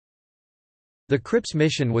The Cripps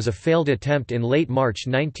Mission was a failed attempt in late March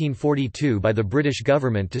 1942 by the British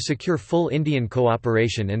government to secure full Indian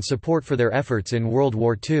cooperation and support for their efforts in World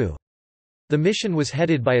War II. The mission was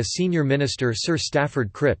headed by a senior minister, Sir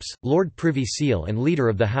Stafford Cripps, Lord Privy Seal and leader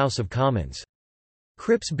of the House of Commons.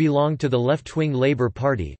 Cripps belonged to the left-wing Labour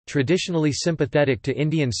Party, traditionally sympathetic to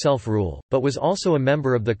Indian self-rule, but was also a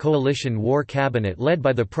member of the coalition war cabinet led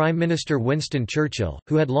by the Prime Minister Winston Churchill,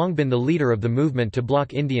 who had long been the leader of the movement to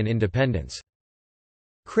block Indian independence.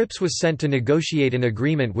 Cripps was sent to negotiate an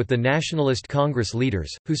agreement with the Nationalist Congress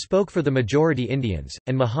leaders, who spoke for the majority Indians,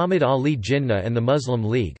 and Muhammad Ali Jinnah and the Muslim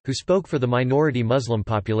League, who spoke for the minority Muslim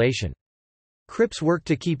population. Cripps worked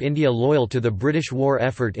to keep India loyal to the British war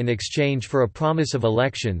effort in exchange for a promise of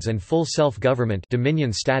elections and full self-government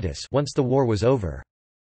dominion status once the war was over.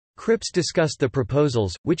 Cripps discussed the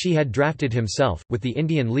proposals, which he had drafted himself, with the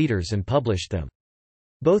Indian leaders and published them.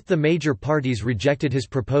 Both the major parties rejected his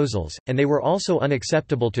proposals, and they were also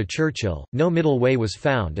unacceptable to Churchill. No middle way was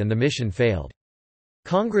found and the mission failed.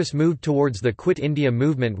 Congress moved towards the Quit India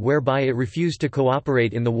movement, whereby it refused to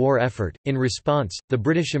cooperate in the war effort. In response, the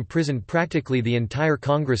British imprisoned practically the entire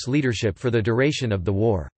Congress leadership for the duration of the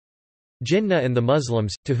war. Jinnah and the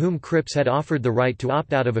Muslims, to whom Cripps had offered the right to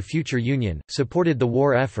opt out of a future union, supported the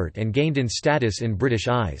war effort and gained in status in British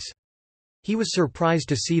eyes. He was surprised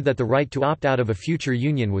to see that the right to opt out of a future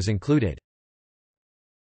union was included.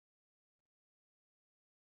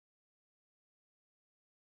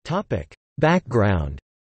 Background.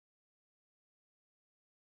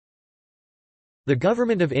 The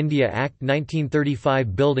Government of India Act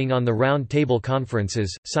 1935, building on the Round Table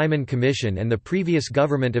Conferences, Simon Commission and the previous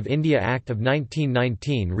Government of India Act of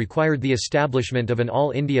 1919, required the establishment of an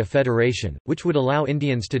All India Federation, which would allow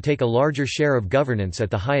Indians to take a larger share of governance at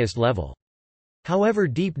the highest level. However,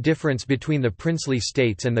 deep difference between the princely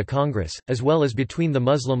states and the Congress, as well as between the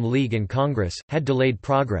Muslim League and Congress, had delayed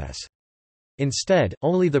progress. Instead,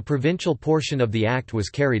 only the provincial portion of the act was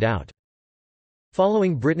carried out.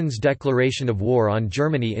 Following Britain's declaration of war on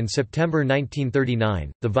Germany in September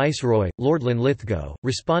 1939, the Viceroy, Lord Linlithgow,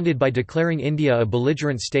 responded by declaring India a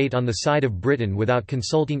belligerent state on the side of Britain without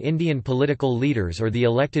consulting Indian political leaders or the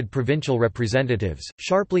elected provincial representatives,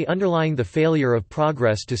 sharply underlying the failure of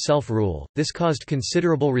progress to self-rule. This caused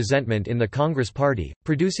considerable resentment in the Congress Party,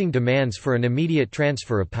 producing demands for an immediate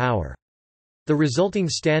transfer of power. The resulting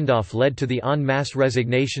standoff led to the en masse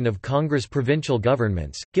resignation of Congress provincial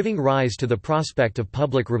governments, giving rise to the prospect of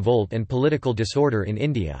public revolt and political disorder in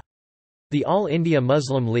India. The All India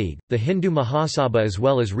Muslim League, the Hindu Mahasabha as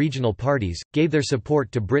well as regional parties, gave their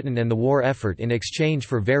support to Britain and the war effort in exchange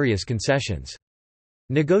for various concessions.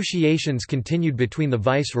 Negotiations continued between the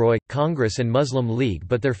Viceroy, Congress and Muslim League,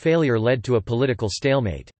 but their failure led to a political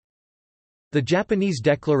stalemate. The Japanese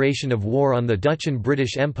declaration of war on the Dutch and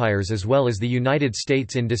British empires as well as the United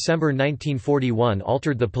States in December 1941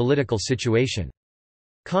 altered the political situation.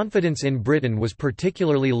 Confidence in Britain was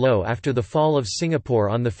particularly low after the fall of Singapore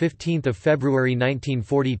on 15 February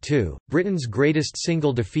 1942, Britain's greatest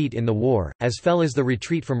single defeat in the war, as well as the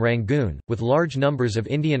retreat from Rangoon, with large numbers of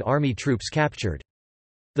Indian Army troops captured.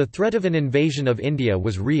 The threat of an invasion of India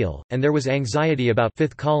was real, and there was anxiety about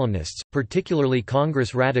fifth columnists, particularly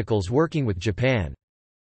Congress radicals working with Japan.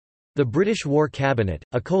 The British War Cabinet,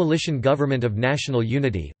 a coalition government of national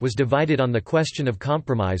unity, was divided on the question of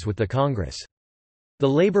compromise with the Congress. The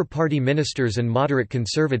Labour Party ministers and moderate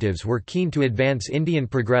conservatives were keen to advance Indian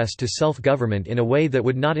progress to self-government in a way that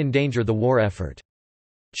would not endanger the war effort.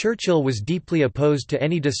 Churchill was deeply opposed to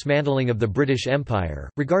any dismantling of the British Empire,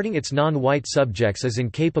 regarding its non-white subjects as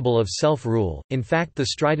incapable of self-rule. In fact, the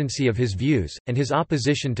stridency of his views, and his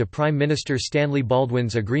opposition to Prime Minister Stanley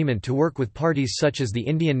Baldwin's agreement to work with parties such as the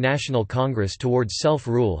Indian National Congress towards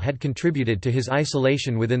self-rule had contributed to his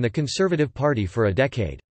isolation within the Conservative Party for a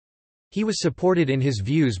decade. He was supported in his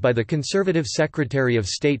views by the Conservative Secretary of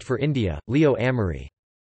State for India, Leo Amery.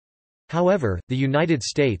 However, the United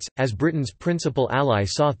States, as Britain's principal ally,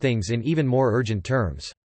 saw things in even more urgent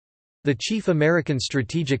terms. The chief American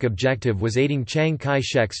strategic objective was aiding Chiang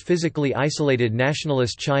Kai-shek's physically isolated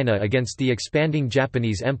nationalist China against the expanding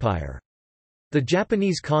Japanese Empire. The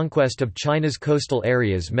Japanese conquest of China's coastal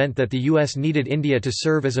areas meant that the U.S. needed India to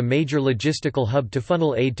serve as a major logistical hub to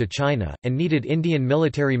funnel aid to China, and needed Indian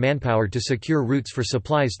military manpower to secure routes for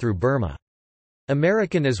supplies through Burma.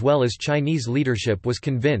 American as well as Chinese leadership was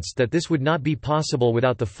convinced that this would not be possible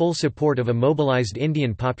without the full support of a mobilized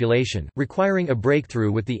Indian population, requiring a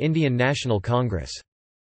breakthrough with the Indian National Congress.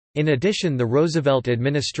 In addition, the Roosevelt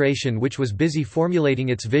administration, which was busy formulating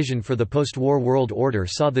its vision for the post-war world order,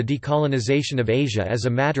 saw the decolonization of Asia as a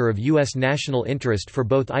matter of U.S. national interest for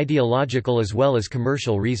both ideological as well as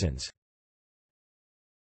commercial reasons.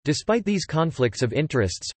 Despite these conflicts of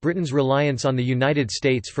interests, Britain's reliance on the United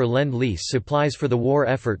States for Lend-Lease supplies for the war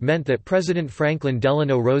effort meant that President Franklin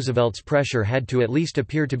Delano Roosevelt's pressure had to at least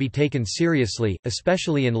appear to be taken seriously,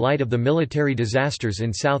 especially in light of the military disasters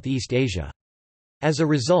in Southeast Asia. As a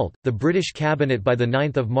result, the British cabinet by 9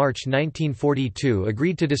 March 1942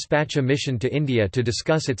 agreed to dispatch a mission to India to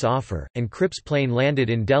discuss its offer, and Cripps' plane landed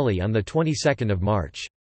in Delhi on the 22nd of March.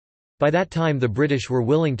 By that time the British were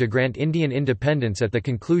willing to grant Indian independence at the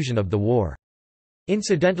conclusion of the war.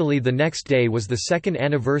 Incidentally, the next day was the second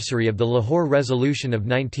anniversary of the Lahore Resolution of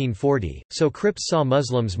 1940, so Cripps saw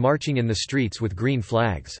Muslims marching in the streets with green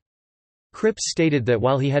flags. Cripps stated that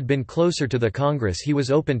while he had been closer to the Congress he was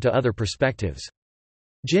open to other perspectives.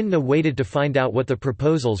 Jinnah waited to find out what the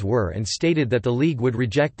proposals were and stated that the League would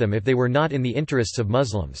reject them if they were not in the interests of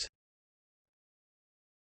Muslims.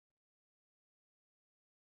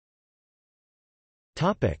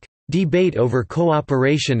 Debate over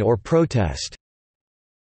cooperation or protest.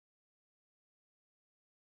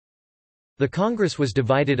 The Congress was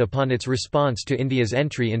divided upon its response to India's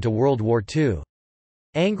entry into World War II.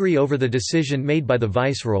 Angry over the decision made by the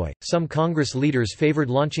Viceroy, some Congress leaders favoured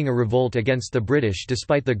launching a revolt against the British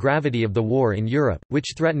despite the gravity of the war in Europe,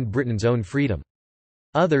 which threatened Britain's own freedom.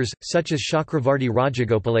 Others, such as Chakravarti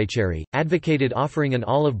Rajagopalachari, advocated offering an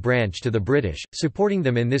olive branch to the British, supporting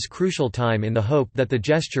them in this crucial time in the hope that the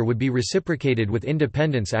gesture would be reciprocated with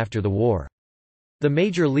independence after the war. The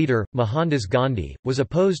major leader, Mohandas Gandhi, was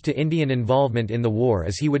opposed to Indian involvement in the war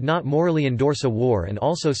as he would not morally endorse a war and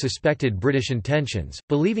also suspected British intentions,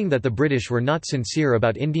 believing that the British were not sincere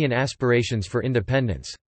about Indian aspirations for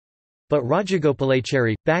independence. But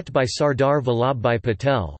Rajagopalachari, backed by Sardar Vallabhbhai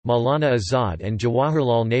Patel, Maulana Azad and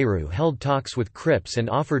Jawaharlal Nehru, held talks with Cripps and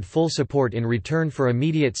offered full support in return for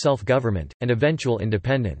immediate self-government, and eventual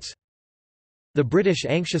independence. The British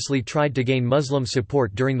anxiously tried to gain Muslim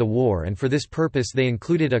support during the war, and for this purpose they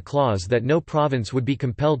included a clause that no province would be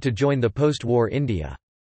compelled to join the post-war India.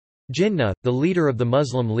 Jinnah, the leader of the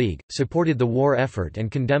Muslim League, supported the war effort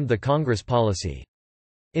and condemned the Congress policy.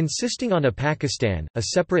 Insisting on a Pakistan, a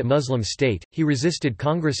separate Muslim state, he resisted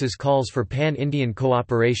Congress's calls for pan-Indian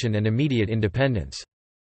cooperation and immediate independence.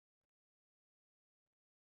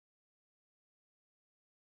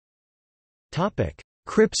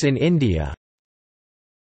 Cripps in India.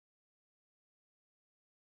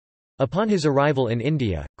 Upon his arrival in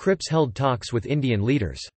India, Cripps held talks with Indian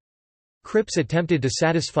leaders. Cripps attempted to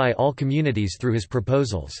satisfy all communities through his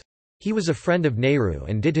proposals. He was a friend of Nehru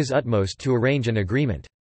and did his utmost to arrange an agreement.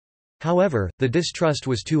 However, the distrust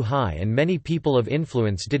was too high and many people of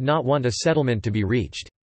influence did not want a settlement to be reached.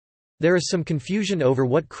 There is some confusion over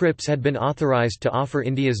what Cripps had been authorised to offer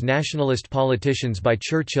India's nationalist politicians by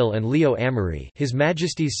Churchill and Leo Amery, His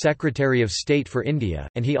Majesty's Secretary of State for India,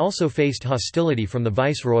 and he also faced hostility from the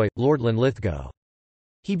Viceroy, Lord Linlithgow.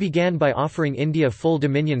 He began by offering India full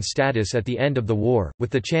dominion status at the end of the war, with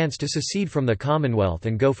the chance to secede from the Commonwealth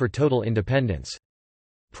and go for total independence.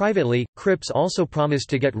 Privately, Cripps also promised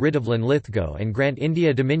to get rid of Linlithgow and grant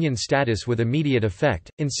India dominion status with immediate effect,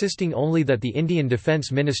 insisting only that the Indian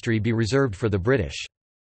Defence Ministry be reserved for the British.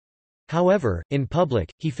 However, in public,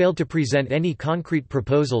 he failed to present any concrete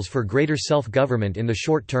proposals for greater self-government in the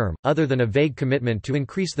short term, other than a vague commitment to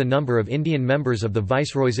increase the number of Indian members of the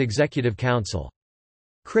Viceroy's Executive Council.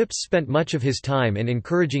 Cripps spent much of his time in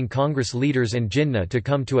encouraging Congress leaders and Jinnah to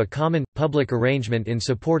come to a common, public arrangement in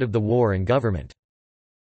support of the war and government.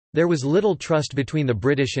 There was little trust between the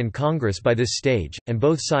British and Congress by this stage, and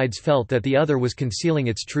both sides felt that the other was concealing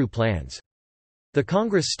its true plans. The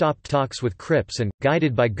Congress stopped talks with Cripps and,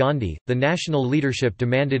 guided by Gandhi, the national leadership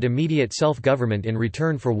demanded immediate self-government in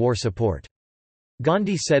return for war support.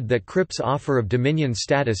 Gandhi said that Cripps' offer of dominion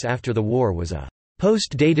status after the war was a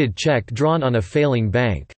post-dated check drawn on a failing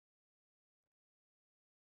bank.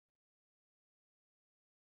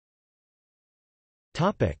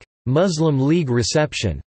 Muslim League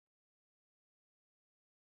reception.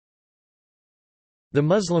 The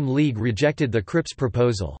Muslim League rejected the Cripps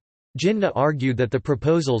proposal. Jinnah argued that the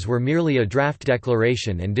proposals were merely a draft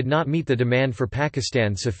declaration and did not meet the demand for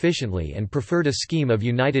Pakistan sufficiently and preferred a scheme of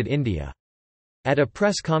united India. At a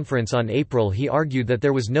press conference on April he argued that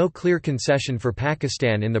there was no clear concession for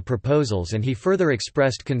Pakistan in the proposals, and he further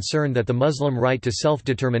expressed concern that the Muslim right to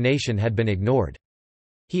self-determination had been ignored.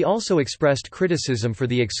 He also expressed criticism for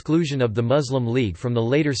the exclusion of the Muslim League from the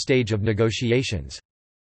later stage of negotiations.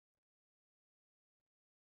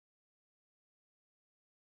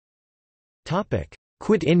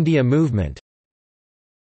 Quit India movement.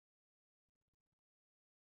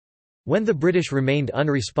 When the British remained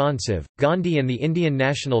unresponsive, Gandhi and the Indian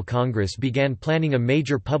National Congress began planning a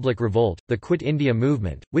major public revolt, the Quit India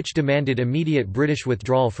movement, which demanded immediate British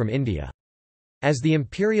withdrawal from India. As the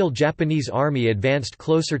Imperial Japanese Army advanced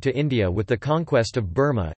closer to India with the conquest of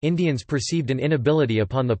Burma, Indians perceived an inability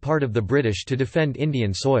upon the part of the British to defend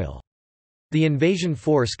Indian soil. The invasion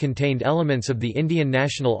force contained elements of the Indian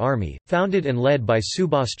National Army, founded and led by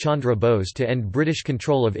Subhas Chandra Bose to end British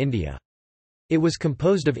control of India. It was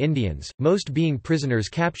composed of Indians, most being prisoners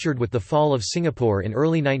captured with the fall of Singapore in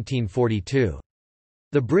early 1942.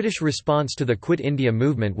 The British response to the Quit India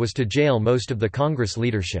movement was to jail most of the Congress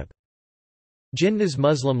leadership. Jinnah's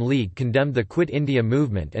Muslim League condemned the Quit India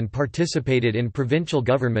movement and participated in provincial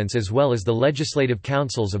governments as well as the legislative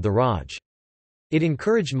councils of the Raj. It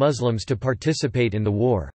encouraged Muslims to participate in the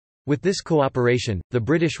war. With this cooperation, the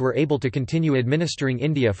British were able to continue administering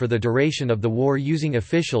India for the duration of the war using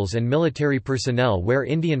officials and military personnel where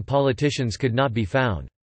Indian politicians could not be found.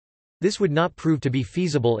 This would not prove to be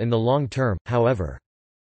feasible in the long term, however.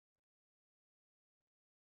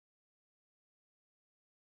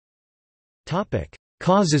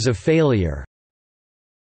 Causes of failure.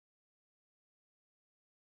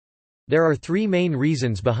 There are three main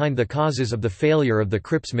reasons behind the causes of the failure of the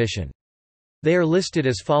Cripps Mission. They are listed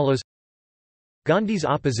as follows. Gandhi's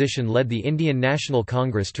opposition led the Indian National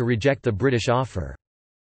Congress to reject the British offer.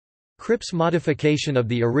 Cripps' modification of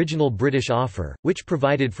the original British offer, which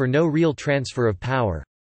provided for no real transfer of power.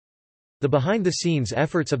 The behind-the-scenes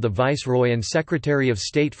efforts of the Viceroy and Secretary of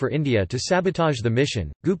State for India to sabotage the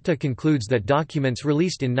mission. Gupta concludes that documents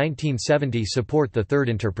released in 1970 support the third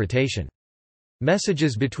interpretation.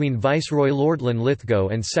 Messages between Viceroy Lord Linlithgow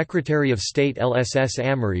and Secretary of State LSS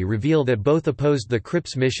Amory reveal that both opposed the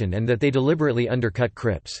Cripps mission and that they deliberately undercut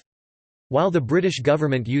Cripps. While the British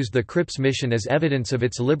government used the Cripps mission as evidence of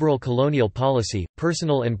its liberal colonial policy,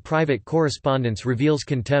 personal and private correspondence reveals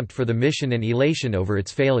contempt for the mission and elation over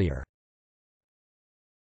its failure.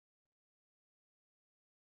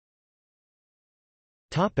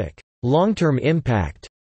 Long-term impact.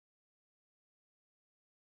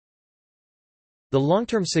 The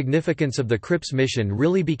long-term significance of the Cripps mission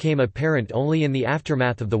really became apparent only in the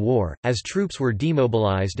aftermath of the war, as troops were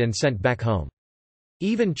demobilized and sent back home.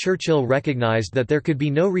 Even Churchill recognized that there could be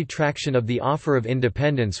no retraction of the offer of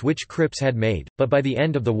independence which Cripps had made, but by the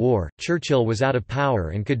end of the war, Churchill was out of power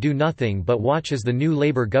and could do nothing but watch as the new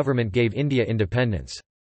Labour government gave India independence.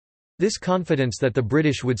 This confidence that the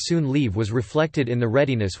British would soon leave was reflected in the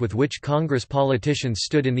readiness with which Congress politicians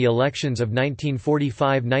stood in the elections of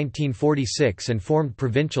 1945–1946 and formed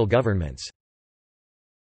provincial governments.